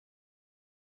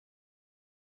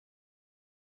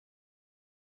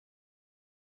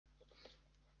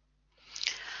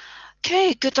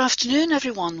Okay, good afternoon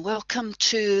everyone. Welcome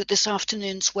to this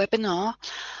afternoon's webinar.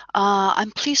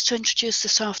 I'm pleased to introduce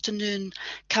this afternoon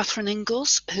Catherine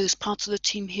Inglis, who's part of the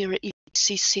team here at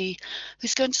EPCC,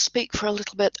 who's going to speak for a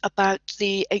little bit about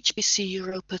the HPC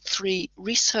Europa3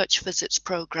 research visits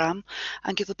programme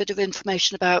and give a bit of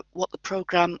information about what the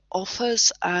programme offers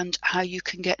and how you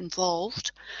can get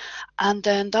involved. And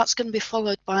then that's going to be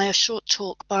followed by a short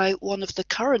talk by one of the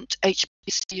current HPC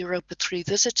Europa3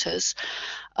 visitors,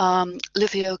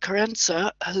 Livio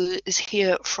Carenza, who is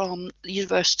here from the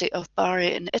University of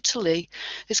Bari in Italy,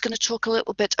 who's going to talk a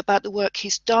little bit about the work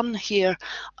he's done here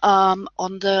on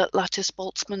the Lattice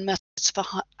Boltzmann methods for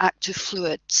active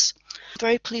fluids. I'm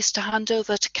very pleased to hand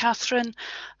over to Catherine,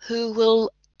 who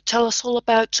will tell us all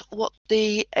about what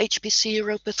the HPC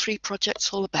Europa3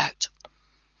 project's all about.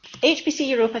 HPC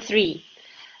Europa3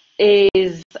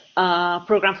 is a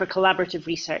program for collaborative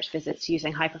research visits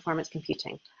using high-performance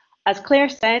computing. As Claire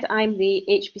said, I'm the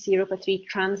HPC Europa3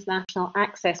 Transnational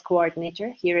Access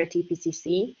Co-ordinator here at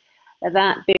EPCC.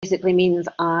 That basically means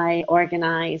I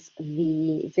organise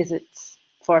the visits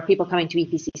for people coming to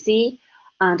EPCC,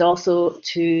 and also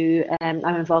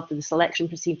I'm involved in the selection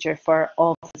procedure for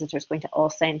all visitors going to all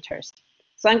centres.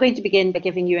 So I'm going to begin by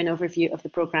giving you an overview of the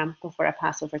programme before I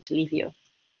pass over to Livio.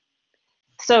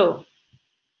 So,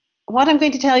 what I'm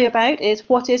going to tell you about is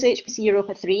what is HPC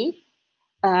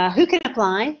Europa3, who can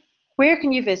apply, where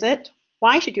can you visit,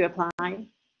 why should you apply,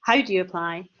 how do you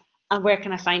apply, and where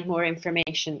can I find more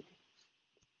information.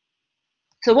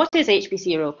 So what is HPC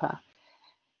Europa?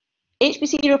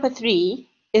 HPC Europa3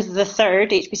 is the third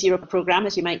HPC Europa programme,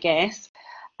 as you might guess,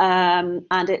 and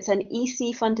it's an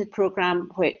EC funded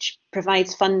programme which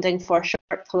provides funding for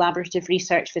short collaborative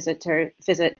research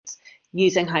visits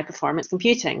using high performance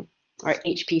computing, or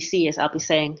HPC as I'll be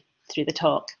saying through the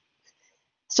talk.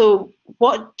 So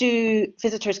what do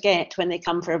visitors get when they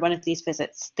come for one of these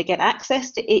visits? They get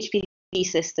access to HPC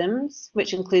systems,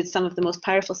 which includes some of the most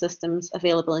powerful systems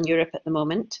available in Europe at the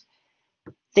moment.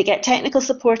 They get technical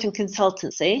support and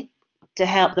consultancy to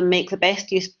help them make the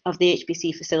best use of the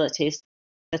HPC facilities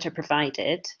that are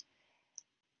provided.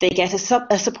 They get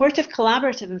a supportive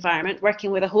collaborative environment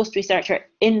working with a host researcher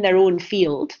in their own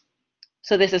field.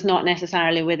 So this is not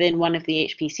necessarily within one of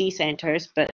the HPC centres,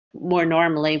 but more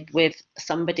normally with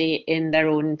somebody in their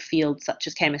own field, such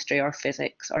as chemistry or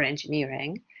physics or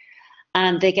engineering.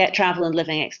 And they get travel and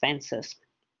living expenses.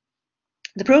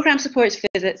 The programme supports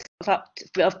visits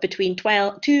of between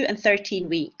 2 and 13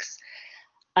 weeks.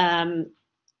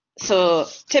 So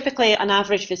typically an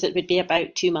average visit would be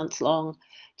about 2 months long.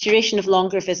 Duration of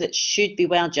longer visits should be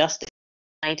well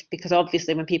justified, because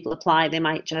obviously when people apply, they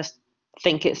might just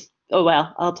think it's, oh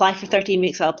well, I'll apply for 13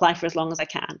 weeks, I'll apply for as long as I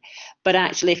can. But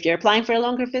actually, if you're applying for a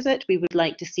longer visit, we would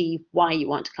like to see why you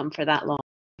want to come for that long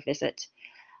visit.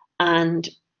 And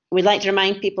we'd like to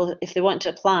remind people, if they want to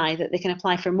apply, that they can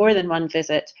apply for more than one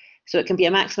visit. So it can be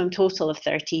a maximum total of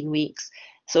 13 weeks.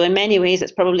 So in many ways,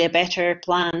 it's probably a better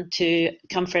plan to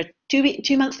come for a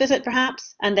 2 month visit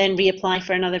perhaps, and then reapply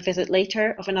for another visit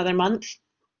later of another month.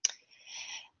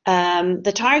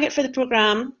 The target for the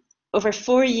programme over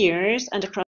 4 years and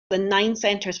across the 9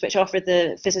 centres which offer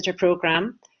the visitor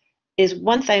programme is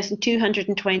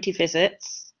 1,220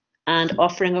 visits and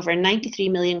offering over 93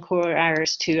 million core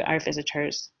hours to our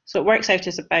visitors. So it works out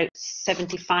as about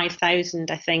 75,000,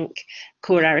 I think,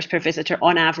 core hours per visitor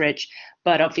on average,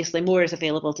 but obviously more is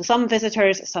available to some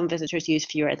visitors use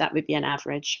fewer, that would be an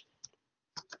average.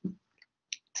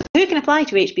 So who can apply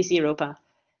to HPC Europa?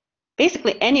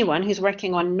 Basically anyone who's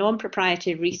working on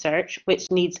non-proprietary research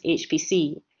which needs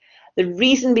HPC. The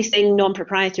reason we say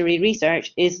non-proprietary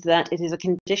research is that it is a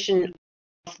condition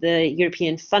of the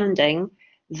European funding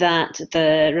that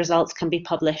the results can be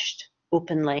published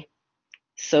openly.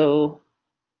 So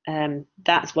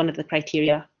that's one of the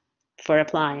criteria for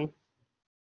applying.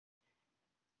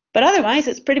 But otherwise,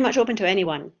 it's pretty much open to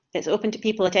anyone. It's open to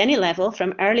people at any level,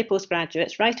 from early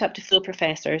postgraduates right up to full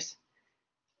professors.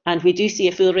 And we do see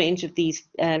a full range of these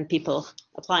people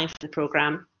applying for the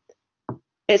programme.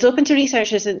 It's open to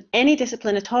researchers in any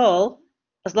discipline at all,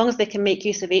 as long as they can make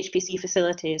use of HPC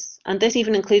facilities. And this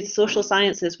even includes social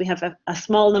sciences. We have a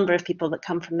small number of people that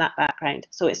come from that background.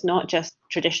 So it's not just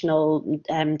traditional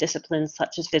disciplines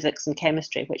such as physics and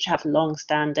chemistry, which have a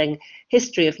long-standing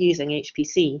history of using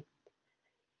HPC.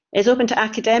 It's open to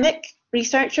academic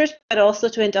researchers, but also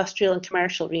to industrial and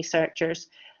commercial researchers,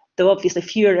 though obviously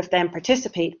fewer of them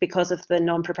participate because of the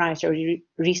non-proprietary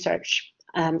research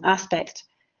aspect.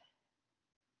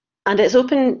 And it's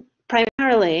open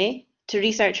primarily to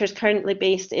researchers currently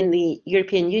based in the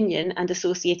European Union and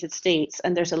associated states,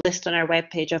 and there's a list on our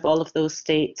webpage of all of those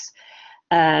states.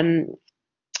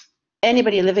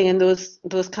 anybody living in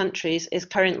those countries is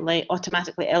currently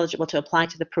automatically eligible to apply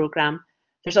to the programme.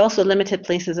 There's also limited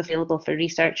places available for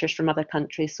researchers from other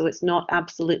countries, so it's not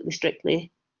absolutely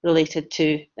strictly related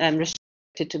to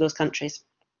restricted to those countries.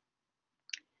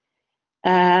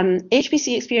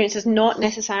 HPC experience is not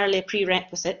necessarily a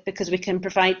prerequisite because we can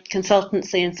provide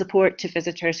consultancy and support to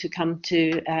visitors who come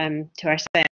to our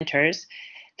centres.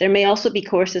 There may also be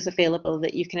courses available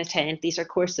that you can attend. These are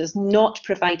courses not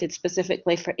provided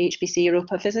specifically for HPC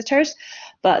Europa visitors,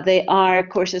 but they are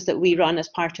courses that we run as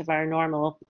part of our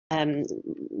normal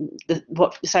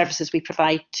what services we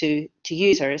provide to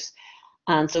users.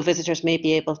 And so visitors may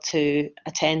be able to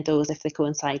attend those if they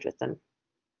coincide with them.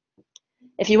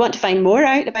 If you want to find more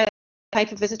out about the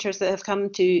type of visitors that have come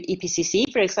to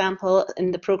EPCC, for example,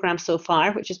 in the programme so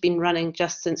far, which has been running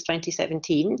just since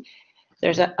 2017,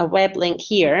 there's a web link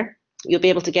here. You'll be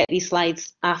able to get these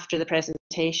slides after the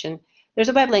presentation. There's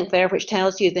a web link there which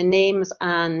tells you the names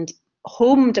and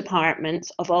home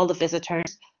departments of all the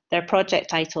visitors, their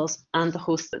project titles, and the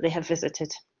hosts that they have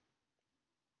visited.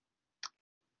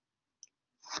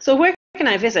 So where can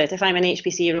I visit if I'm an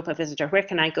HPC Europa visitor? Where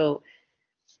can I go?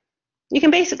 You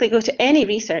can basically go to any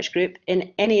research group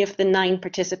in any of the 9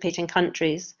 participating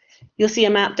countries. You'll see a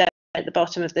map down at the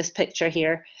bottom of this picture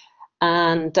here,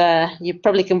 and you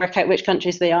probably can work out which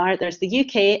countries they are. There's the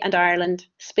UK and Ireland,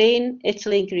 Spain,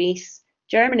 Italy, Greece,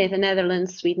 Germany, the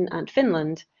Netherlands, Sweden, and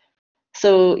Finland.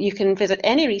 So you can visit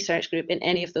any research group in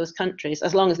any of those countries,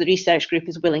 as long as the research group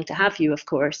is willing to have you, of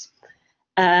course.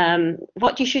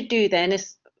 What you should do then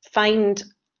is find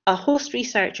a host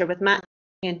researcher with matching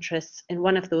interests in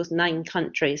one of those 9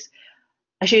 countries.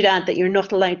 I should add that you're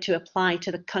not allowed to apply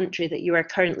to the country that you are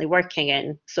currently working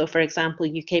in. So, for example,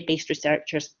 UK-based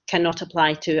researchers cannot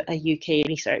apply to a UK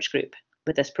research group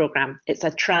with this programme. It's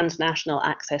a transnational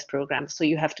access programme, so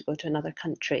you have to go to another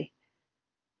country.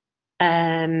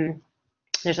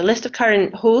 There's a list of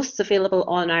current hosts available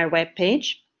on our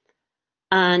webpage,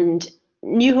 and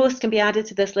new hosts can be added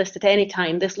to this list at any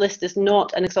time. This list is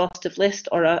not an exhaustive list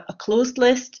or a closed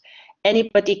list.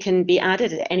 Anybody can be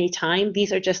added at any time.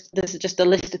 This is just a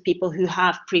list of people who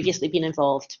have previously been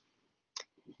involved.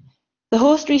 The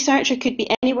host researcher could be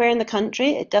anywhere in the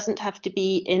country. It doesn't have to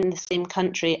be in the same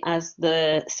country as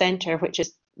the centre, which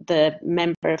is the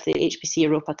member of the HPC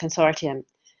Europa consortium.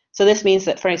 So this means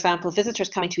that, for example, visitors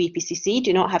coming to EPCC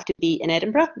do not have to be in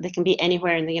Edinburgh. They can be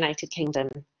anywhere in the United Kingdom.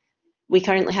 We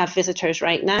currently have visitors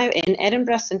right now in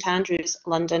Edinburgh, St Andrews,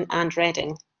 London, and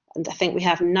Reading. And I think we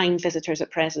have 9 visitors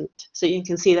at present. So you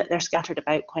can see that they're scattered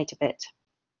about quite a bit.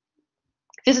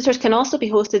 Visitors can also be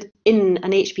hosted in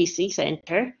an HPC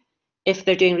centre if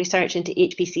they're doing research into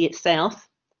HPC itself,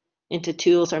 into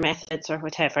tools or methods or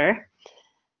whatever.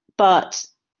 But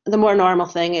the more normal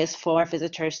thing is for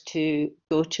visitors to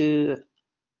go to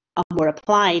a more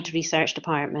applied research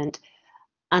department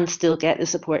and still get the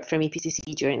support from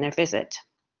EPCC during their visit.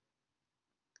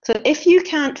 So if you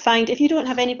don't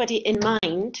have anybody in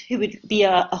mind who would be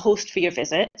a host for your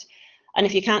visit, and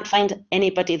if you can't find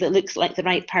anybody that looks like the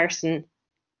right person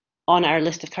on our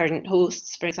list of current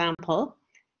hosts, for example,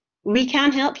 we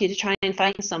can help you to try and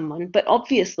find someone, but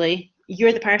obviously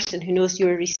you're the person who knows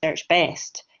your research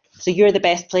best. So you're the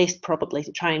best placed probably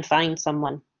to try and find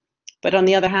someone. But on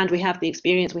the other hand, we have the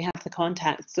experience, we have the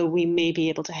contacts, so we may be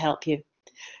able to help you.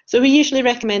 So we usually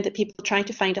recommend that people try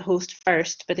to find a host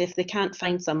first, but if they can't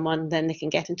find someone, then they can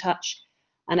get in touch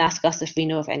and ask us if we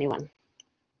know of anyone.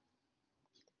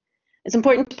 It's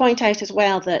important to point out as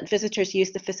well that visitors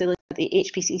use the facility at the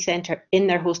HPC Centre in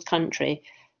their host country.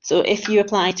 So if you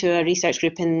apply to a research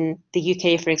group in the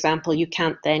UK, for example, you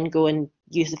can't then go and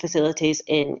use the facilities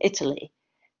in Italy.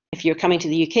 If you're coming to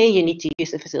the UK, you need to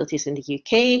use the facilities in the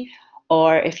UK,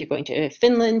 or if you're going to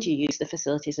Finland, you use the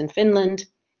facilities in Finland.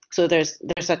 So there's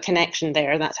a connection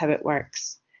there. That's how it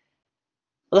works.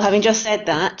 Well, having just said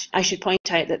that, I should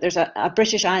point out that there's a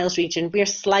British Isles region. We're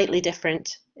slightly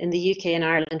different. In the UK and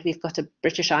Ireland, we've got a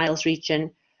British Isles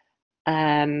region,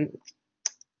 and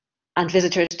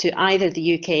visitors to either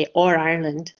the UK or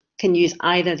Ireland can use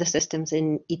either the systems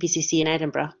in EPCC in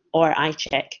Edinburgh or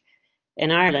iCheck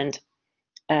in Ireland.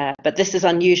 But this is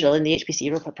unusual in the HPC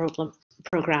Europa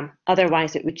programme.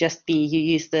 Otherwise, it would just be you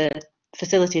use the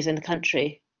facilities in the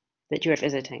country that you're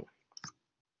visiting.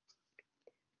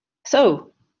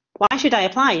 So, why should I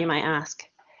apply, you might ask?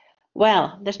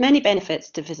 Well, there's many benefits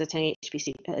to visiting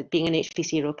HPC, being an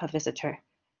HPC Europa visitor.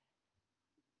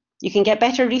 You can get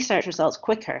better research results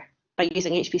quicker by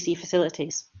using HPC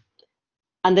facilities.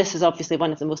 And this is obviously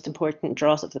one of the most important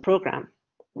draws of the programme.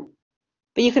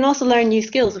 But you can also learn new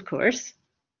skills, of course.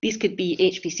 These could be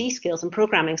HPC skills and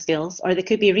programming skills, or they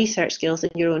could be research skills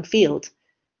in your own field.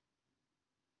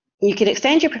 You can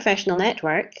extend your professional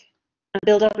network and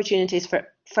build opportunities for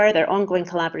further ongoing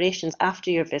collaborations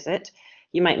after your visit.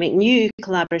 You might make new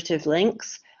collaborative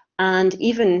links and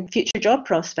even future job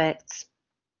prospects.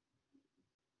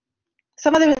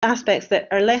 Some other aspects that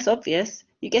are less obvious,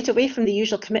 you get away from the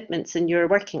usual commitments in your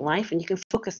working life and you can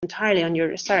focus entirely on your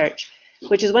research,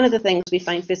 which is one of the things we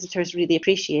find visitors really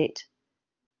appreciate.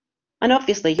 And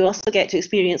obviously, you also get to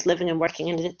experience living and working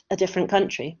in a different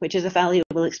country, which is a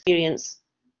valuable experience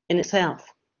in itself.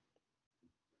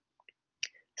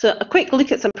 So a quick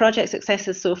look at some project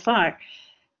successes so far.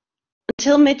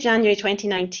 Until mid-January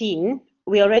 2019,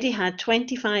 we already had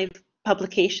 25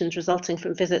 publications resulting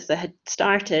from visits that had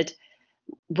started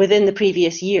within the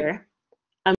previous year,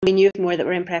 and we knew of more that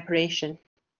were in preparation.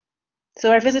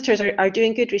 So our visitors are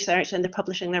doing good research and they're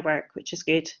publishing their work, which is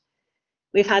good.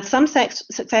 We've had some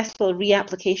successful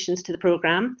reapplications to the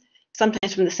programme,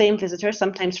 sometimes from the same visitor,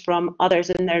 sometimes from others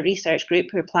in their research group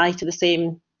who apply to the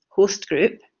same host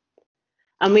group.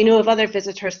 And we know of other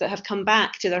visitors that have come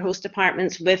back to their host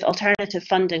departments with alternative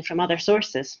funding from other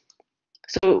sources.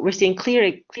 So we're seeing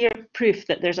clear proof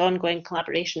that there's ongoing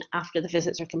collaboration after the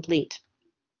visits are complete.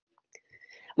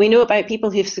 We know about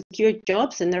people who've secured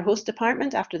jobs in their host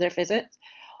department after their visit,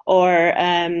 or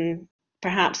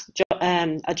perhaps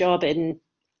a job in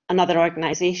another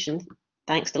organisation,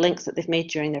 thanks to links that they've made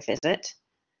during their visit.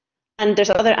 And there's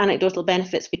other anecdotal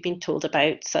benefits we've been told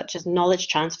about, such as knowledge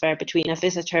transfer between a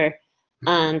visitor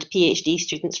and PhD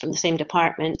students from the same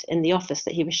department in the office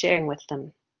that he was sharing with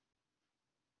them.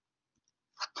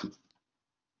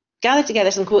 Gathered together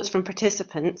some quotes from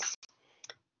participants.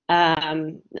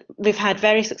 We've had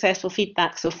very successful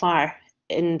feedback so far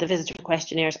in the visitor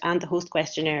questionnaires and the host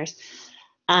questionnaires,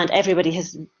 and everybody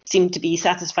has seemed to be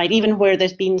satisfied. Even where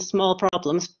there's been small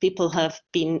problems, people have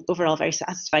been overall very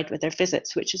satisfied with their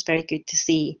visits, which is very good to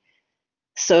see.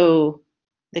 So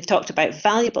they've talked about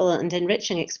valuable and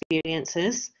enriching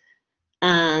experiences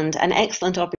and an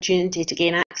excellent opportunity to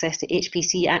gain access to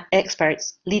HPC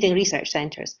experts, leading research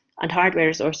centres and hardware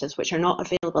resources which are not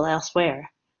available elsewhere.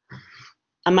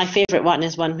 And my favourite one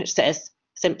is one which says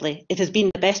simply, "It has been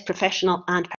the best professional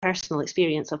and personal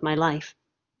experience of my life."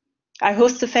 Our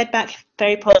hosts have fed back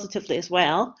very positively as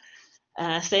well,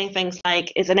 saying things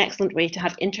like, "It's an excellent way to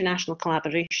have international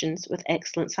collaborations with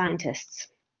excellent scientists."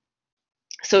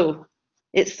 So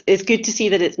it's good to see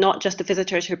that it's not just the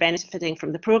visitors who are benefiting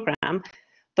from the programme,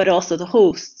 but also the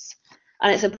hosts.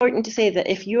 And it's important to say that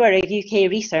if you are a UK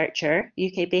researcher,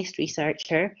 UK-based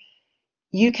researcher,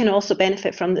 you can also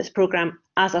benefit from this programme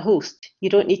as a host. You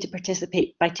don't need to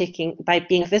participate by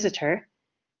being a visitor.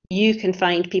 You can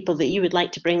find people that you would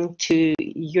like to bring to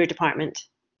your department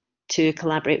to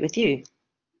collaborate with you.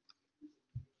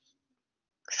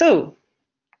 So,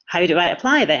 how do I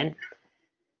apply then?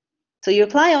 So you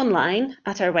apply online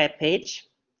at our webpage,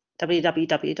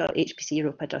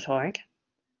 www.hpceuropa.org.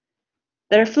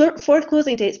 There are 4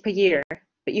 closing dates per year,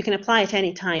 but you can apply at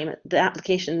any time. The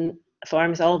application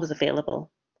form is always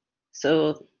available.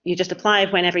 So you just apply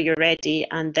whenever you're ready,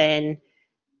 and then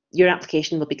your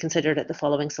application will be considered at the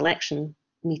following selection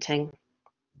meeting.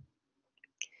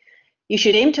 You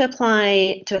should aim to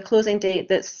apply to a closing date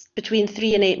that's between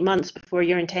 3 and 8 months before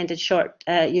your intended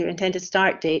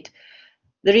start date.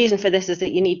 The reason for this is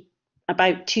that you need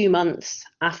about 2 months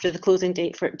after the closing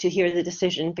date to hear the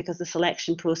decision, because the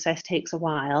selection process takes a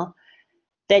while.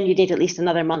 Then you need at least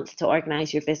another month to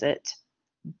organise your visit.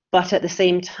 But at the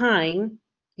same time,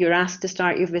 you're asked to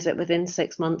start your visit within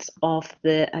 6 months of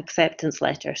the acceptance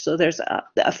letter. So there's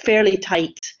a fairly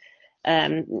tight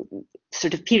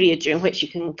sort of period during which you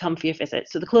can come for your visit.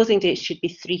 So the closing date should be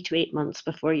 3 to 8 months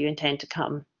before you intend to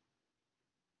come.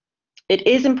 It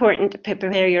is important to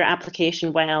prepare your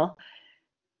application well.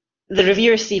 The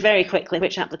reviewers see very quickly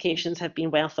which applications have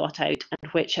been well thought out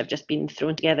and which have just been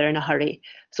thrown together in a hurry.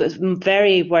 So it's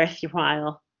very worth your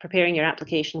while preparing your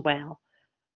application well.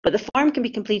 But the form can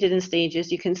be completed in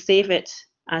stages. You can save it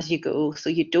as you go, so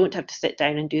you don't have to sit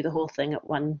down and do the whole thing at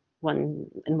in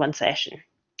one session,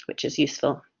 which is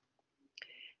useful.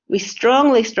 We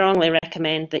strongly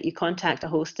recommend that you contact a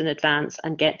host in advance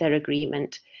and get their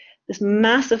agreement. This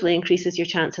massively increases your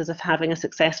chances of having a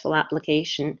successful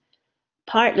application,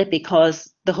 partly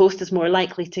because the host is more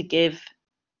likely to give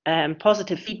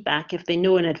positive feedback if they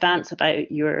know in advance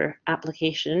about your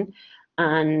application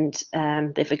and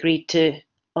they've agreed to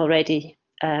already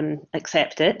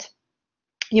accept it.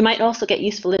 You might also get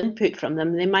useful input from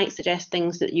them. They might suggest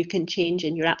things that you can change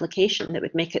in your application that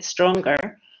would make it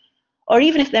stronger. Or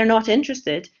even if they're not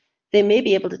interested, they may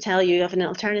be able to tell you of an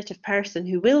alternative person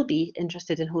who will be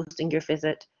interested in hosting your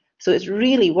visit. So it's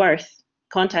really worth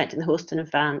contacting the host in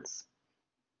advance.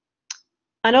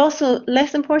 And also,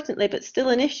 less importantly, but still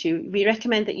an issue, we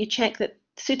recommend that you check that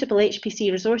suitable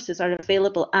HPC resources are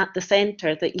available at the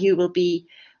centre that you will be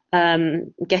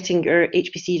getting your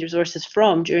HPC resources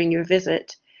from during your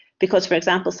visit. Because, for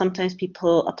example, sometimes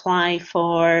people apply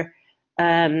for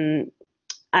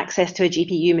access to a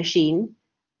GPU machine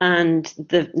and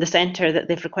the centre that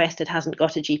they've requested hasn't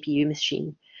got a GPU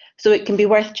machine. So it can be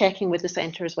worth checking with the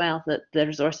centre as well that the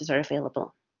resources are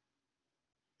available.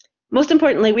 Most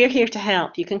importantly, we're here to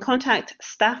help. You can contact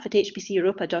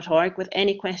staff@hpceuropa.org with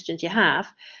any questions you have,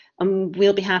 and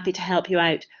we'll be happy to help you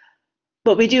out.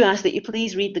 But we do ask that you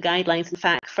please read the guidelines and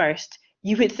FAQ first.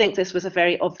 You would think this was a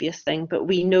very obvious thing, but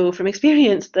we know from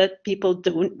experience that people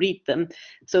don't read them.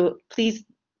 So please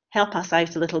help us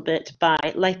out a little bit by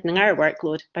lightening our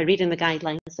workload by reading the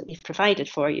guidelines that we've provided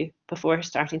for you before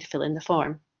starting to fill in the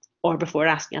form or before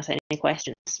asking us any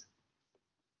questions.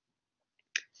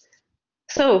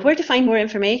 So where to find more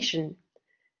information?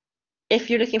 If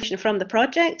you're looking from the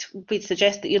project, we'd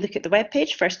suggest that you look at the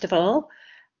webpage first of all.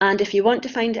 And if you want to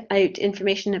find out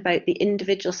information about the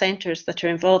individual centres that are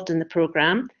involved in the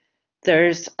programme,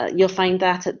 you'll find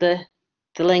that at the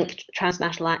link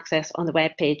Transnational Access on the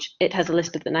webpage. It has a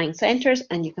list of the 9 centres,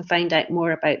 and you can find out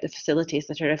more about the facilities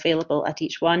that are available at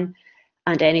each one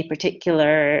and any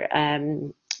particular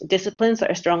disciplines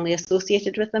that are strongly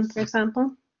associated with them, for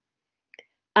example.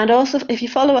 And also, if you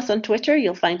follow us on Twitter,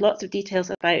 you'll find lots of details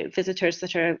about visitors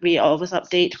we always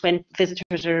update when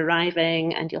visitors are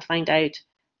arriving, and you'll find out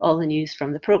all the news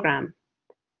from the programme.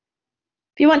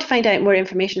 If you want to find out more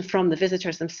information from the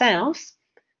visitors themselves,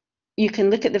 you can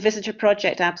look at the visitor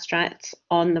project abstracts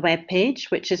on the webpage,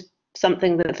 which is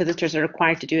something that visitors are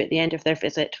required to do at the end of their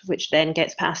visit, which then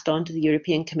gets passed on to the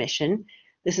European Commission.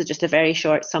 This is just a very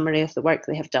short summary of the work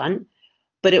they have done,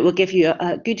 but it will give you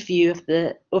a good view of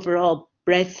the overall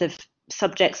breadth of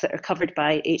subjects that are covered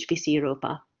by HPC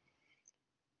Europa.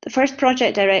 The first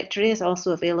project directory is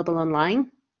also available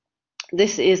online.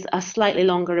 This is a slightly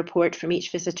longer report from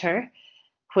each visitor,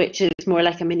 which is more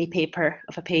like a mini paper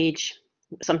of a page,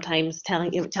 sometimes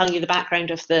telling you the background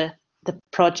of the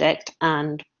project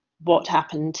and what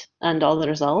happened and all the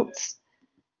results.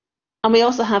 And we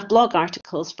also have blog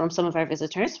articles from some of our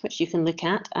visitors, which you can look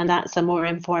at, and that's a more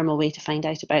informal way to find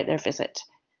out about their visit.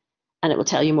 And it will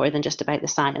tell you more than just about the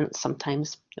science.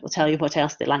 Sometimes it will tell you what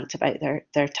else they liked about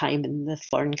their time in the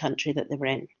foreign country that they were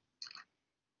in.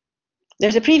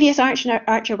 There's a previous Archer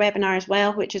webinar as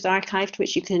well, which is archived,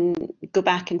 which you can go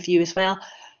back and view as well.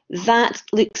 That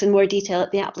looks in more detail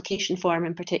at the application form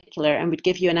in particular and would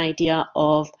give you an idea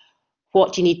of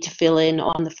what you need to fill in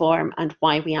on the form and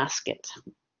why we ask it.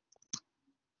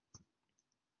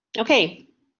 Okay,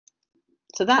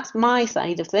 so that's my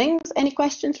side of things. Any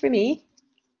questions for me?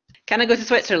 Can I go to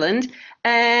Switzerland?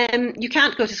 You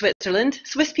can't go to Switzerland.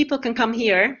 Swiss people can come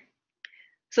here.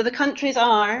 So the countries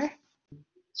are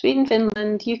Sweden,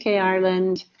 Finland, UK,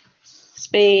 Ireland,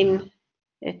 Spain,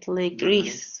 Italy,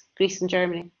 Greece and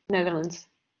Germany, Netherlands.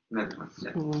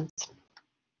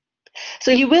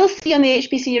 So you will see on the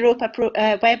HPC Europa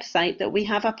website that we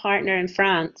have a partner in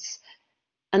France.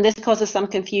 And this causes some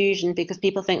confusion because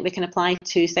people think they can apply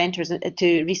to centres,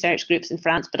 to research groups in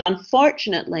France. But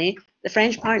unfortunately, the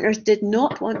French partners did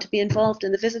not want to be involved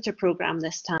in the visitor programme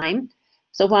this time.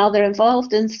 So while they're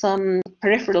involved in some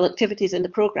peripheral activities in the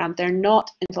programme, they're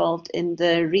not involved in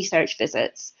the research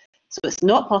visits. So it's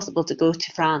not possible to go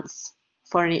to France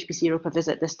for an HPC Europa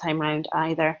visit this time round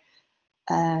either.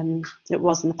 It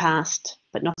was in the past,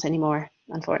 but not anymore,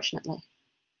 unfortunately.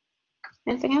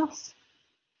 Anything else?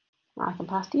 I can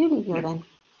pass to you, Livio, then.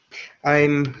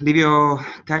 I'm Livio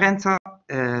Carenza,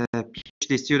 a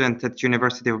PhD student at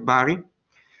University of Bari.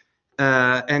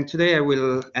 And today I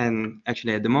will, and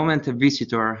actually at the moment, a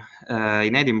visitor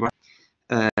in Edinburgh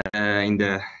in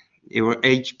the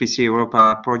HPC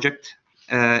Europa project.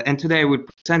 And today I will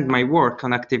present my work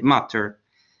on active matter.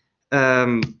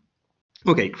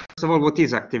 Okay, first of all, what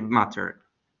is active matter?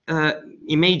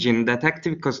 Imagine that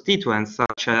active constituents,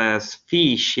 such as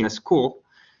fish in a school,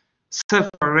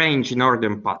 self-arrange in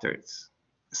order patterns.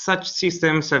 Such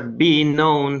systems have been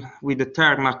known with the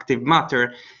term active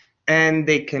matter, and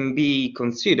they can be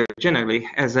considered generally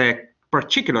as a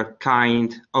particular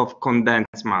kind of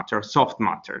condensed matter, soft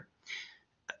matter.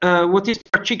 What is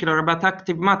particular about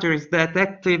active matter is that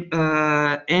active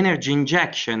energy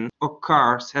injection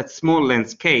occurs at small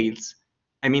length scales,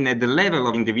 I mean at the level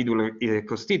of individual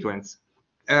constituents.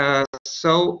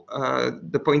 So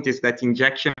the point is that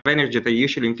injection of energy that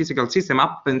usually in physical system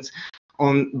happens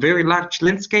on very large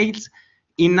length scales.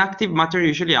 In active matter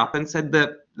usually happens at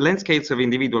the length scales of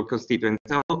individual constituents.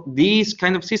 So these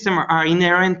kind of systems are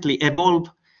inherently evolved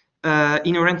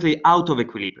inherently out of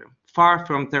equilibrium, far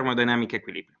from thermodynamic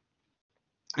equilibrium.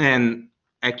 And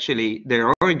actually,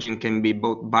 their origin can be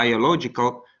both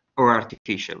biological or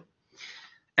artificial.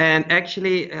 And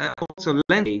actually, also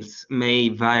length scales may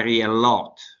vary a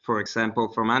lot. For example,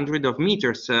 from hundreds of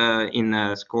meters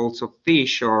in schools of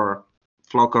fish or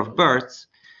flock of birds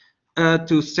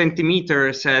to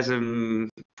centimeters as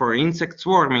for insect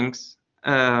swarmings,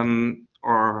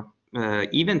 or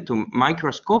even to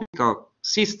microscopical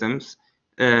systems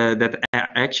that are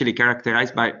actually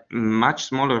characterized by much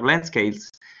smaller length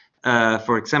scales.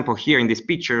 For example, here in this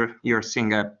picture, you're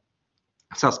seeing a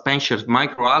suspension of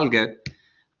microalgae,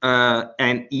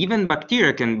 and even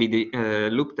bacteria can be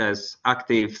looked as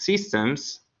active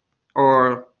systems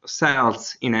or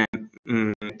cells in a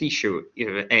tissue,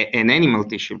 an animal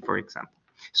tissue, for example.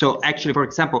 So actually, for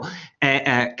example,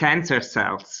 cancer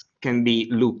cells can be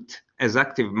looked as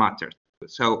active matter.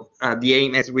 So the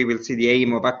aim, as we will see, the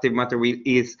aim of active matter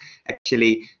is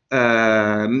actually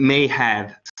may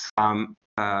have some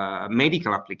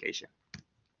medical application.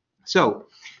 So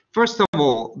first of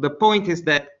all, the point is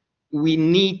that we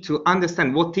need to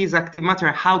understand what is active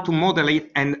matter, how to model it,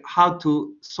 and how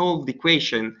to solve the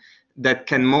equation that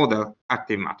can model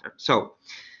active matter. So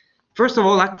first of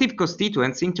all, active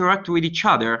constituents interact with each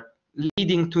other,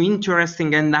 leading to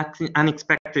interesting and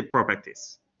unexpected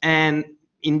properties. And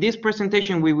in this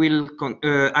presentation, we will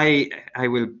I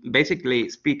will basically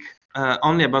speak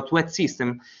only about wet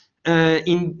system.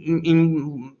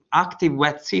 In active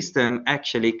wet system,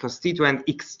 actually, constituent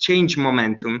exchange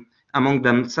momentum among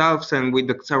themselves and with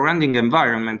the surrounding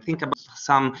environment. Think about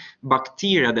some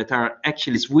bacteria that are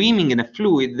actually swimming in a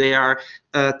fluid. They are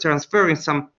transferring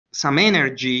some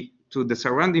energy to the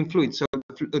surrounding fluid. So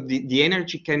the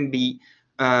energy can be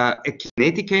a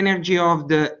kinetic energy of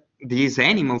these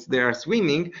animals that are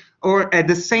swimming, or at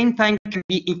the same time can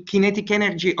be kinetic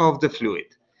energy of the fluid.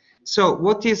 So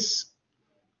what is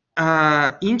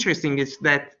interesting is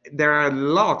that there are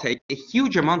a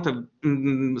huge amount of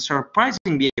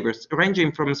surprising behaviors,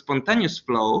 ranging from spontaneous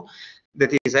flow,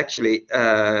 that is actually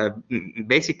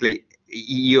basically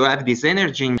you have this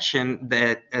energy injection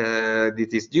that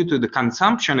is due to the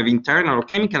consumption of internal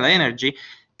chemical energy,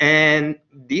 and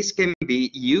this can be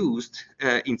used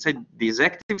inside this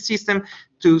active system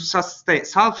to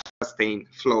self-sustain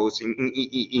flows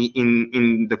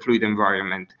in the fluid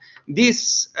environment.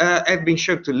 This have been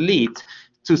shown to lead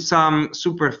to some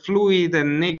superfluid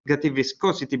and negative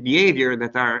viscosity behavior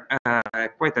that are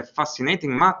quite a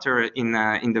fascinating matter in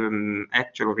the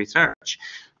actual research,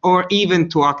 or even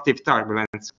to active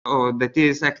turbulence. So that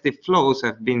is, active flows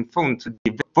have been found to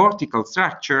develop vertical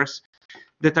structures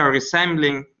that are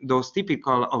resembling those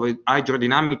typical of a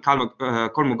hydrodynamic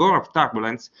Kolmogorov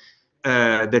turbulence,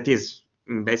 that is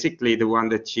basically the one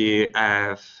that you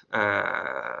have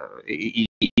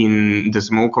in the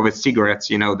smoke of a cigarettes.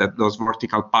 You know that those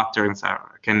vertical patterns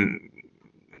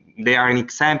they are an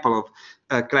example of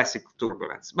classic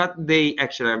turbulence, but they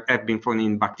actually have been found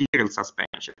in bacterial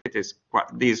suspension.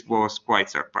 This was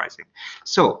quite surprising.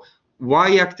 So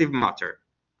why active matter?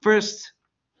 First,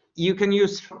 you can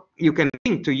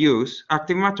think to use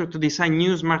active matter to design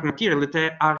new smart materials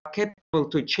that are capable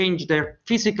to change their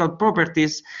physical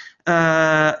properties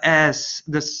as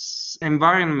the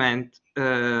environment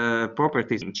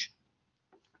properties change.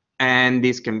 And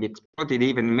this can be exploited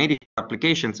even in medical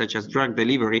applications such as drug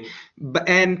delivery.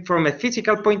 And from a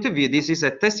physical point of view, this is a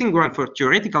testing ground for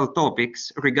theoretical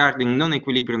topics regarding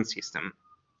non-equilibrium system.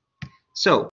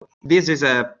 So this is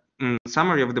a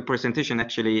summary of the presentation.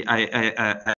 Actually,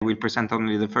 I will present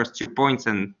only the first 2 points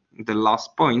and the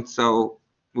last point. So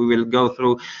we will go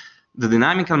through the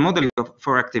dynamical modeling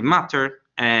for active matter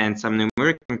and some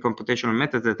numeric and computational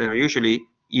methods that are usually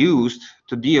used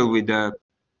to deal with the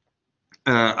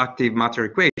active matter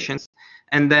equations.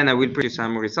 And then I will present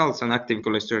some results on active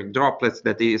cholesteric droplets.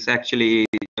 That is actually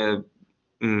a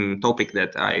topic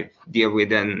that I deal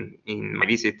with in my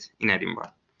visit in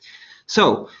Edinburgh.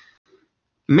 So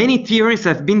many theories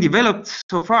have been developed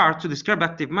so far to describe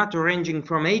active matter, ranging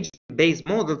from agent-based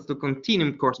models to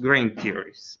continuum coarse-grained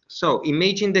theories. So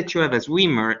imagine that you have a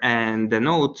swimmer and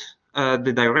denote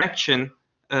the direction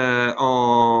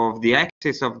of the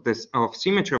axis of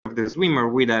symmetry of the swimmer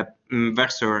with a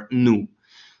versor nu.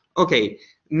 Okay,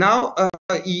 now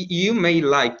you may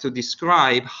like to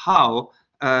describe how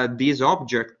this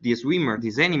object, this swimmer,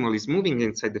 this animal is moving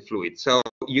inside the fluid. So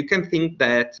you can think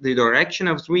that the direction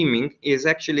of swimming is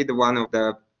actually the one of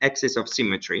the axis of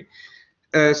symmetry.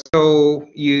 So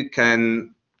you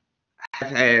can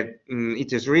have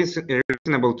it is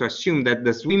reasonable to assume that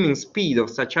the swimming speed of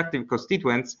such active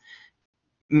constituents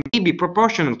may be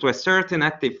proportional to a certain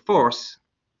active force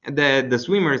the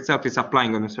swimmer itself is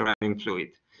applying on the surrounding fluid.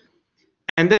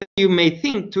 And then you may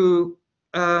think to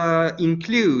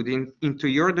include into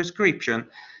your description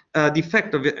the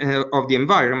effect of the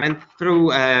environment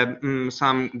through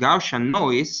some Gaussian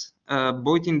noise,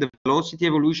 both in the velocity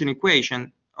evolution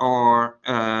equation or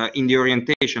in the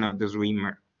orientation of the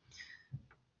swimmer.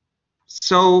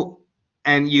 So,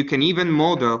 and you can even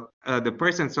model the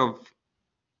presence of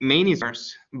many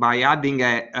swimmers by adding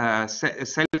a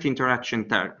self-interaction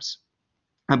terms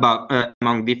about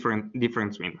among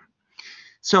different swimmers.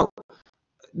 So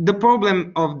the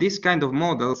problem of this kind of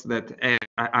models that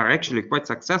are actually quite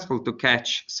successful to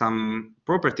catch some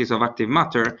properties of active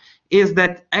matter is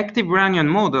that active Brownian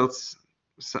models,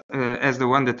 as the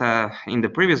one that in the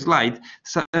previous slide,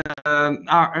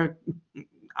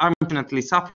 unfortunately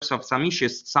suffers of some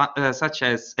issues such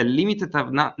as a limited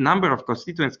number of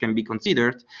constituents can be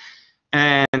considered,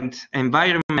 and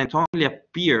environment only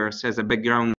appears as a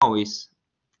background noise.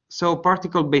 So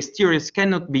particle-based theories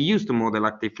cannot be used to model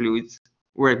active fluids,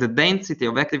 where the density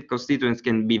of active constituents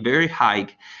can be very high,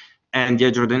 and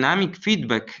the hydrodynamic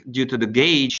feedback due to the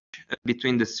gauge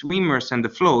between the swimmers and the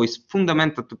flow is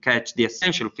fundamental to catch the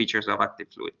essential features of active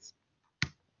fluids.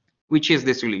 Which is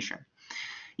the solution?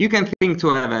 You can think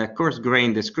to have a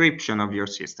coarse-grained description of your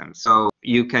system. So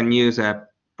you can use a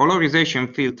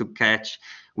polarization field to catch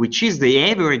which is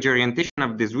the average orientation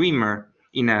of the swimmer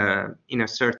in a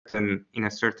certain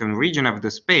region of the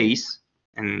space,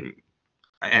 and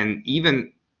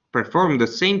even perform the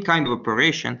same kind of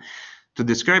operation to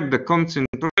describe the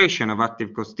concentration of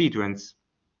active constituents.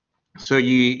 So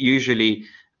you usually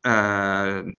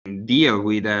deal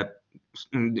with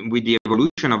the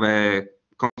evolution of a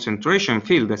concentration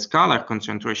field, a scalar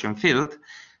concentration field,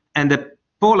 and the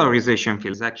polarization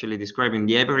field is actually describing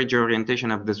the average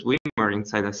orientation of the swimmer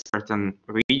inside a certain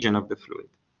region of the fluid.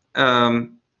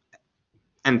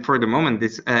 And for the moment,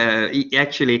 this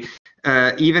actually,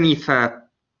 even if the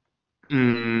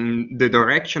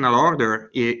directional order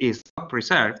is not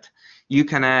preserved, you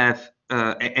can have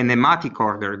a nematic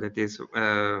order that is,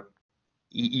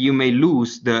 you may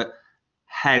lose the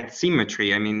head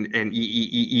symmetry. I mean, and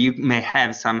you may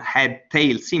have some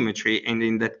head-tail symmetry, and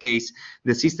in that case,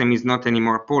 the system is not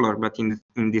anymore polar, but in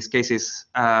this case is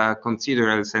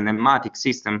considered as a nematic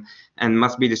system and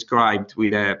must be described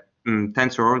with a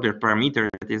tensor order parameter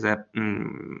that is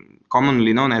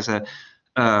commonly known as a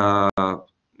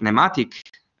nematic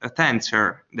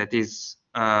tensor that is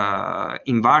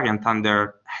invariant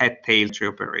under head-tail tree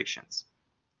operations.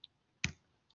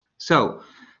 So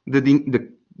we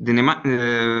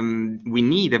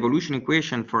need evolution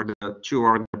equation for the two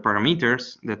order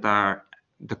parameters that are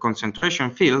the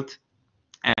concentration field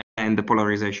and the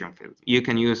polarization field. You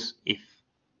can use, if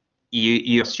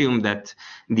you assume that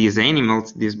these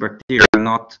animals, these bacteria, are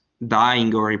not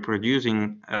dying or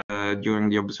reproducing during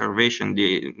the observation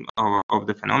of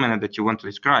the phenomena that you want to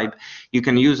describe, you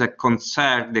can use a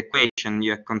conserved equation,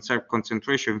 a conserved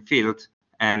concentration field,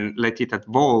 and let it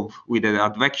evolve with an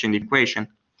advection equation.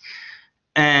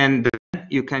 And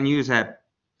you can use an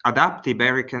adaptive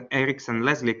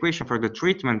Erickson-Leslie equation for the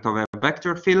treatment of a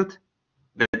vector field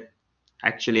that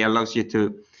actually allows you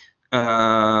to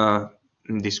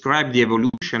describe the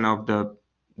evolution of the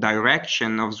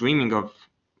direction of swimming of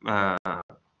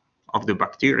the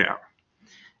bacteria.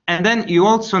 And then you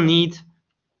also need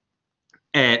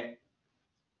an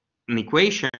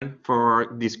equation for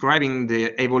describing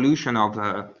the evolution of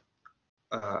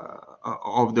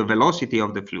the velocity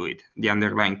of the fluid, the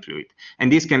underlying fluid.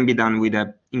 And this can be done with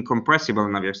an incompressible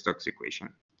Navier-Stokes equation.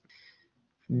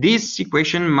 This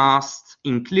equation must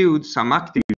include some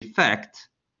active effect,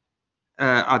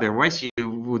 otherwise you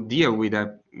would deal with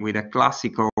a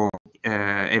classical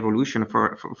evolution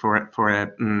for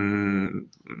a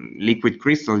liquid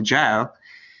crystal gel.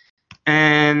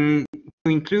 And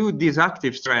to include this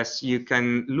active stress, you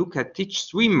can look at each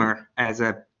swimmer as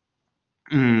a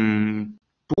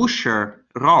pusher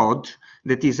rod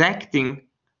that is acting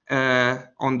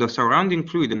on the surrounding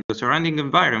fluid and the surrounding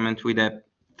environment with a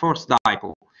force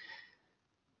dipole.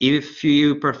 If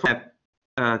you perform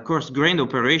a coarse-grained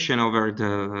operation over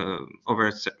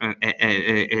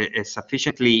a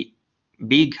sufficiently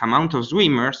big amount of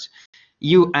swimmers,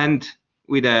 you end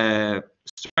with a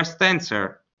stress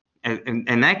tensor,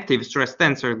 an active stress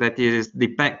tensor that is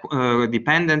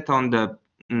dependent on the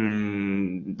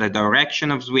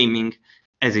direction of swimming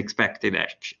as expected,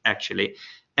 actually.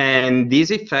 And these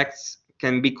effects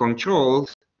can be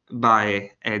controlled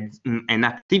by an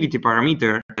activity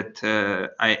parameter that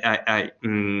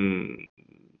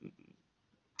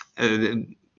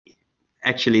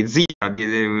actually zeta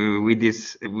with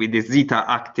this zeta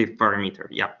active parameter.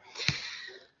 Yeah.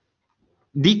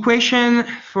 The equation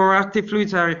for active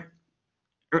fluids are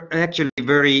actually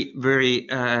very, very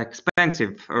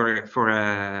expensive from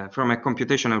a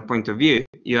computational point of view.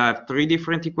 You have 3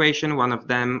 different equations. One of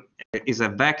them is a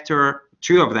vector.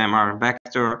 2 of them are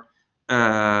vector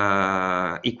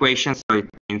equations, so it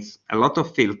means a lot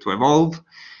of field to evolve.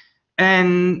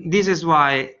 And this is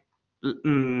why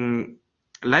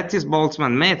Lattice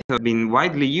Boltzmann method has been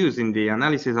widely used in the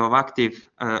analysis of active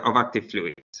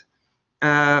fluids.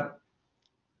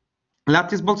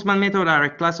 Lattice Boltzmann methods are a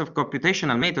class of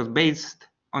computational methods based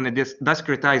on a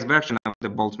discretized version of the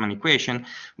Boltzmann equation,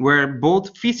 where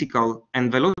both physical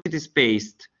and velocity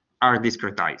space are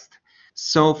discretized.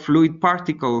 So fluid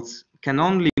particles can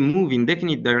only move in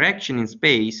definite direction in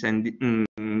space, and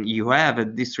you have a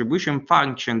distribution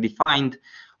function defined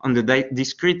on the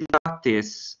discrete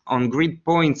lattice on grid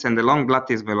points and along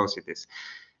lattice velocities.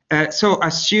 So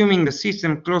assuming the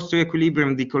system close to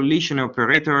equilibrium, the collision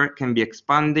operator can be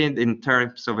expanded in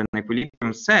terms of an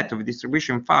equilibrium set of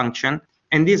distribution function,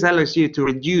 and this allows you to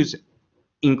reduce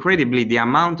incredibly the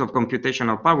amount of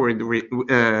computational power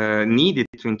needed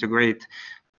to integrate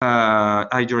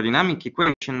hydrodynamic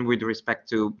equation with respect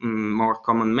to more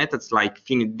common methods like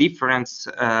finite difference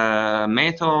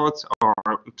methods or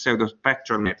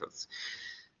pseudospectral methods.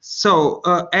 So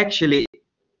actually,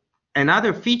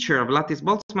 another feature of Lattice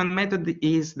Boltzmann method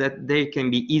is that they can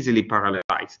be easily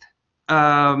parallelized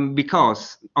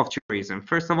because of 2 reasons.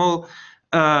 First of all,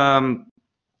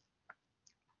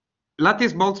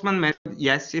 Lattice Boltzmann method,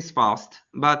 yes, is fast,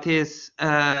 but it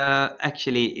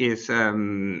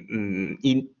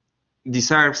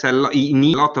deserves it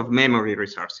needs a lot of memory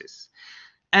resources,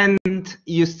 and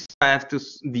you still have to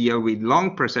deal with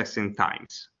long processing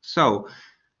times. So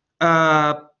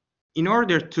in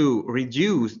order to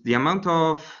reduce the amount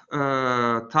of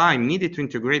time needed to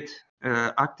integrate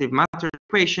active matter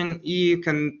equation, you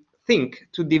can think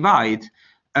to divide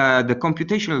the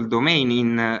computational domain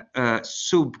in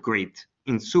subgrid,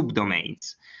 in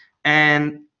subdomains.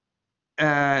 And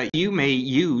you may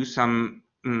use some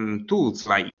tools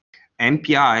like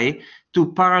MPI to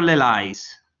parallelize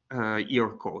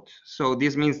your code. So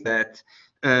this means that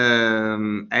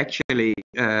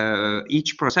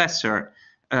each processor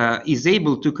is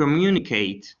able to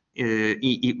communicate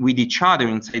with each other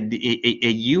inside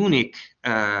a unique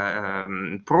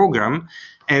program,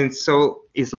 and so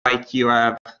it's like you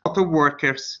have a lot of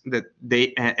workers that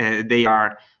they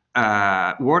are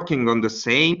working on the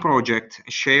same project,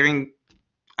 sharing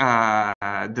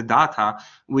the data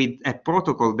with a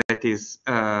protocol that is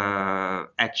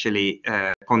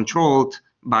controlled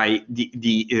by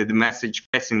the message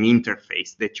passing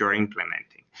interface that you're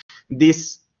implementing.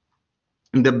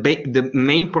 The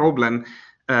main problem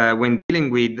when dealing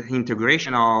with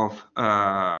integration of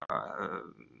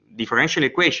differential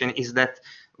equation is that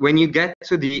when you get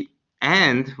to the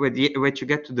end, when you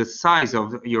get to the size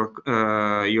of your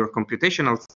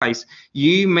computational size,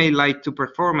 you may like to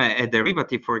perform a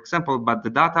derivative, for example, but the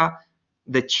data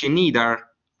that you need are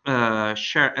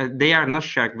they are not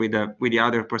shared with the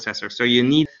other processor. So you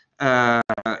need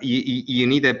you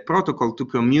need a protocol to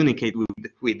communicate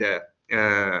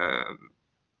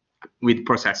with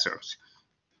processors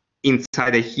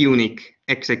inside a unique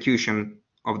execution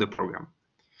of the program.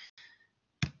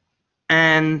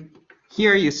 And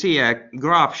here you see a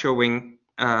graph showing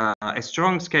a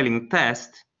strong scaling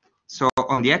test. So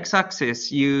on the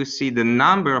x-axis, you see the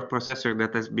number of processors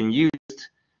that has been used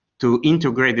to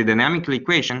integrate the dynamical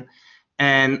equation.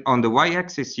 And on the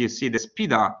y-axis, you see the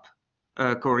speed up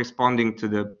corresponding to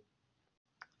the,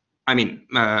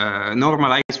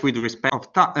 normalized with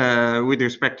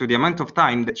respect to the amount of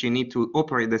time that you need to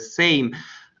operate the same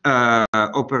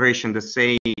operation, the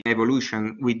same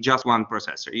evolution with just one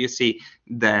processor. You see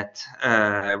that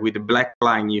with the black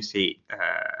line, you see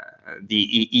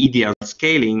the ideal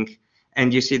scaling,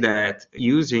 and you see that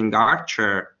using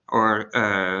Archer or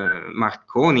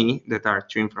Marconi, that are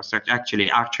 2 infrastructure. Actually,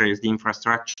 Archer is the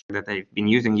infrastructure that I've been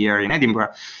using here in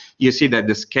Edinburgh. You see that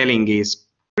the scaling is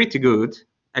pretty good,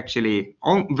 actually,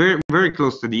 very, very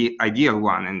close to the ideal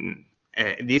one.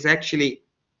 And this actually,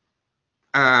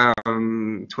 to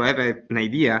have an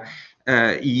idea,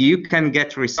 you can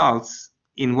get results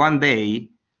in 1 day.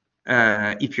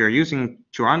 If you're using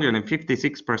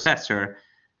 256 processor,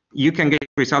 you can get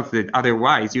results that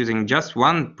otherwise using just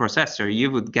 1 processor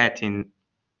you would get in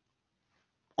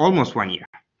almost 1 year.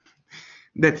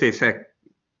 That is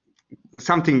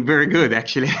something very good,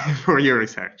 actually, for your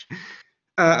research.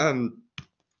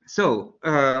 So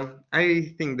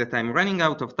I think that I'm running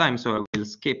out of time, so I will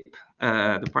skip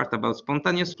the part about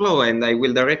spontaneous flow, and I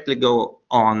will directly go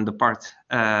on the part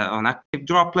on active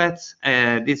droplets.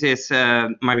 This is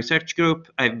my research group.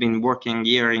 I've been working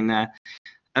here in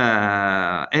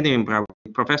Edinburgh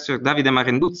with Professor Davide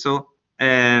Marenduzzo,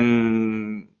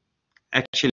 and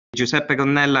actually Giuseppe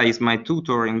Gonnella is my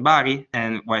tutor in Bari,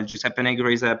 and while Giuseppe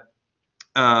Negro is a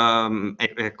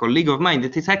colleague of mine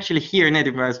that is actually here in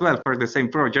Edinburgh as well for the same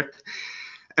project.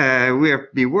 We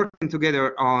have been working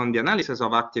together on the analysis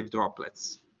of active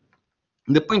droplets.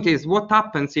 The point is, what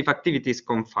happens if activity is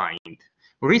confined?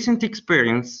 Recent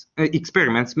experiments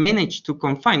managed to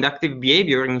confine active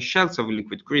behavior in shells of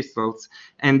liquid crystals,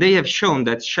 and they have shown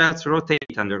that shells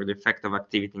rotate under the effect of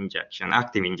active injection.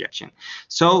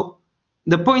 So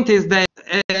the point is that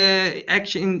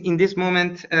actually in this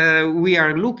moment we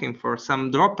are looking for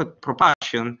some droplet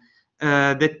propulsion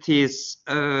that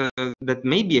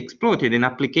may be exploited in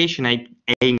application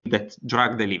aimed at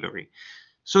drug delivery.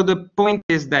 So the point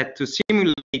is that to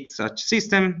simulate such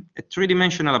system, a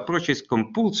three-dimensional approach is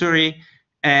compulsory,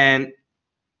 and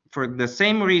for the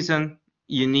same reason,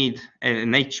 you need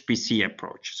an HPC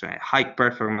approach, so a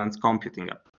high-performance computing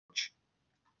approach.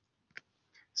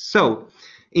 So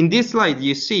in this slide,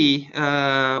 you see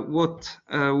what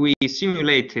we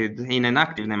simulated in an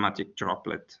active nematic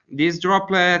droplet. This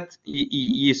droplet,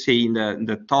 you see in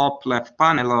the top left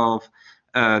panel of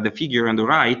the figure on the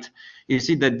right, you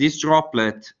see that this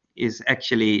droplet is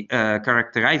actually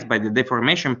characterized by the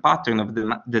deformation pattern of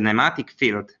the nematic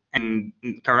field and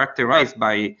characterized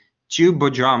by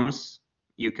tubojumps.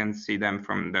 You can see them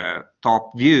from the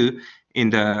top view in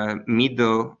the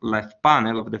middle left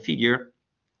panel of the figure.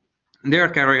 They are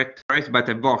characterized by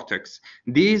the vortex.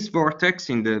 This vortex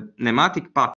in the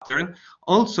nematic pattern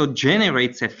also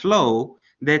generates a flow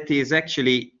that is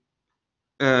actually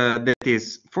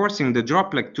forcing the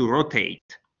droplet to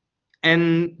rotate.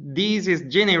 And this is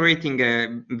generating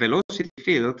a velocity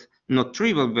field, not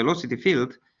trivial velocity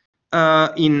field,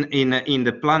 in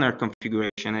the planar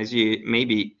configuration, as you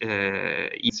maybe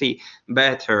you see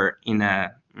better in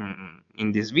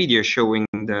this video, showing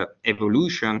the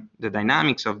evolution, the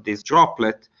dynamics of this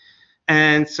droplet.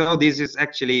 And so this is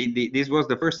actually this was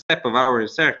the first step of our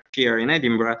research here in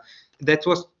Edinburgh, that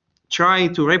was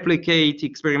trying to replicate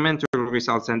experimental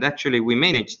results, and actually we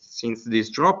managed, since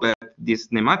this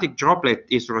nematic droplet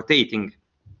is rotating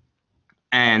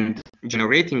and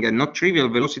generating a not trivial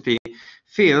velocity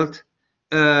field,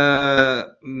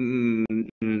 but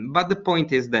the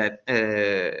point is that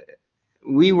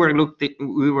we were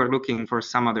looking for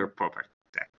some other properties.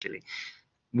 Actually,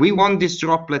 we want this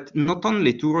droplet not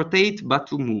only to rotate but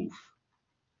to move.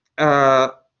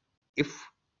 If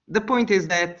the point is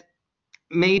that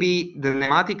maybe the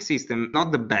nematic system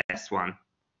not the best one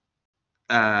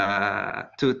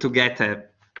to get a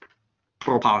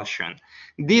propulsion.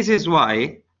 This is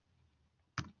why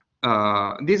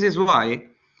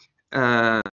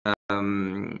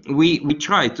we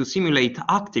try to simulate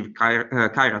active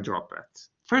chiral droplets.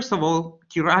 First of all,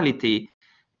 chirality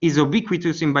is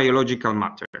ubiquitous in biological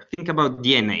matter. Think about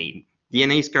DNA.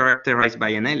 DNA is characterized by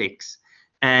an helix,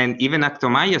 and even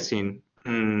actomyosin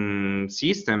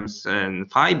systems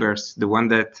and fibers, the one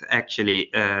that actually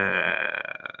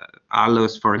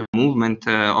allows for the movement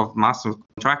of muscle,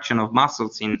 contraction of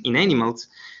muscles in animals,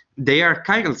 they are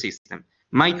chiral system.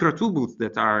 Microtubules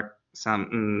that are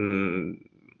some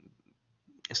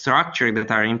structure that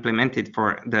are implemented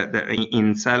for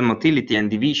in cell motility and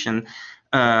division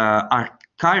are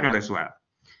chiral as well.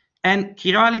 And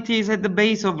chirality is at the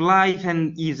base of life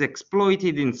and is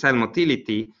exploited in cell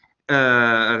motility.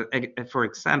 For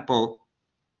example,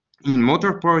 in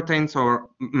motor proteins or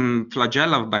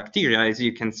flagella of bacteria, as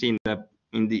you can see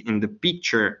in the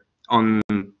picture. On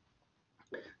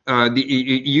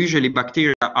usually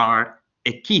bacteria are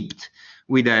equipped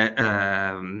with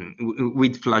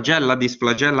flagella. These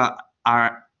flagella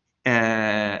are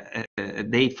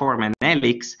they form an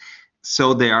helix,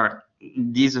 so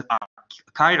these are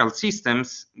chiral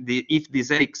systems. If this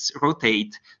helix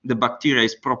rotate, the bacteria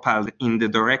is propelled in the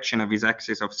direction of its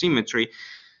axis of symmetry.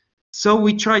 So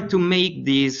we tried to make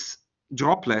this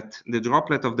droplet, the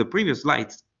droplet of the previous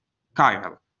slides,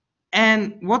 chiral.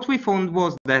 And what we found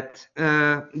was that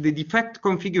the defect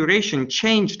configuration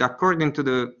changed according to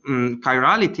the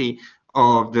chirality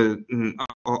of the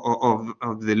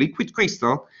liquid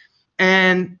crystal,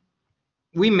 and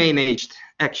we managed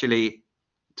actually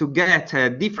to get a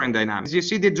different dynamics. You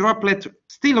see, the droplet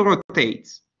still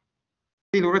rotates,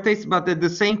 but at the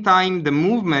same time, the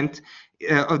movement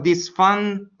of this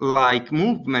fan-like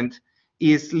movement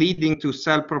is leading to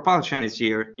cell propulsion, as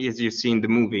you see in the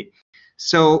movie.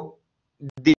 So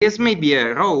this may be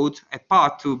a road, a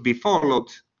path to be followed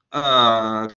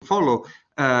follow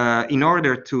in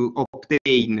order to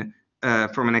obtain,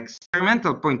 from an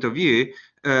experimental point of view,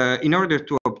 in order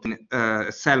to obtain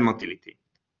cell motility.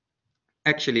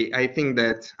 Actually, I think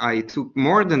that I took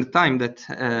more than the time that,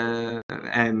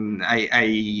 and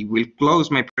I will close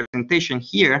my presentation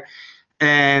here,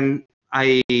 and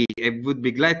I would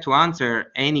be glad to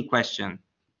answer any question.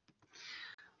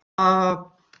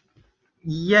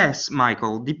 Yes,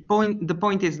 Michael. The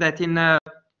point is that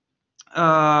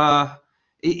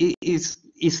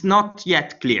is not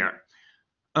yet clear.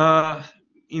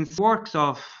 In the works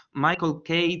of Michael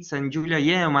Cates and Julia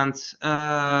Yeomans,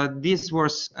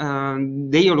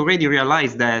 they already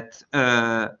realized that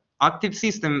active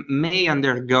system may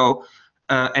undergo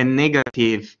a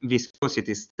negative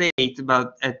viscosity state,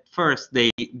 but at first they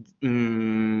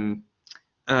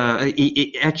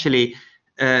actually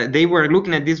they were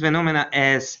looking at this phenomena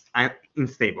as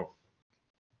unstable.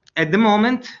 At the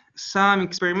moment, some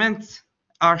experiments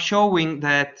are showing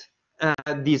that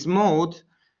this mode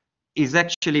is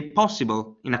actually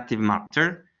possible in active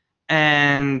matter,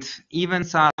 and even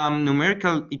some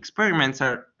numerical experiments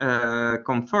are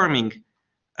confirming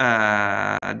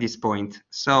this point.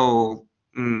 So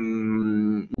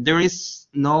there is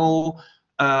no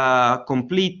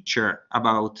complete picture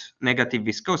about negative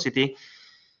viscosity,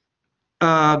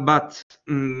 but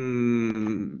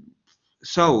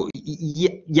so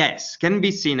yes, can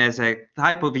be seen as a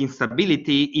type of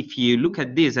instability if you look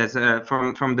at this as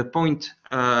from the point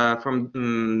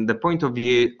of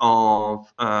view of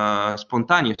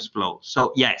spontaneous flow.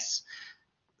 So yes,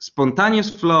 spontaneous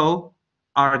flow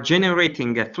are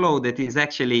generating a flow that is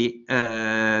actually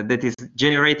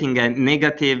generating a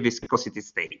negative viscosity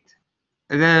state.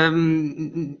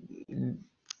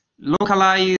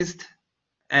 Localized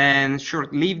and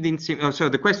short-lived in so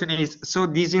the question is, so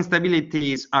these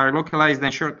instabilities are localized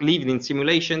and short-lived in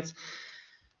simulations?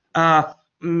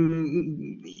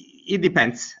 It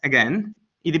depends. Again,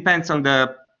 it depends on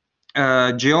the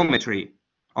geometry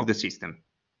of the system.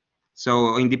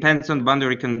 So it depends on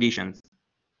boundary conditions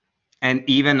and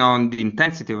even on the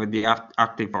intensity of the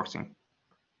active forcing.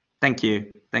 Thank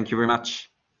you. Thank you very much.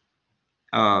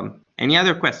 Any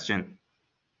other question?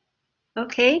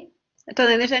 Okay. I don't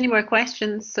think there's any more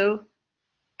questions, so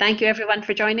thank you everyone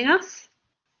for joining us.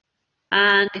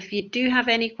 And if you do have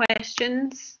any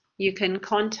questions, you can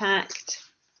contact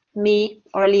me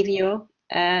or Livio.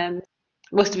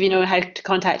 Most of you know how to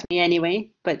contact me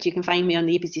anyway, but you can find me on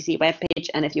the EPCC webpage.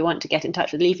 And if you want to get in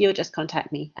touch with Livio, just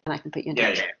contact me and I can put you in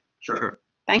touch. Yeah, sure.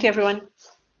 Thank you, everyone.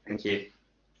 Thank you.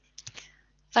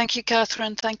 Thank you,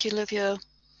 Catherine. Thank you, Livio.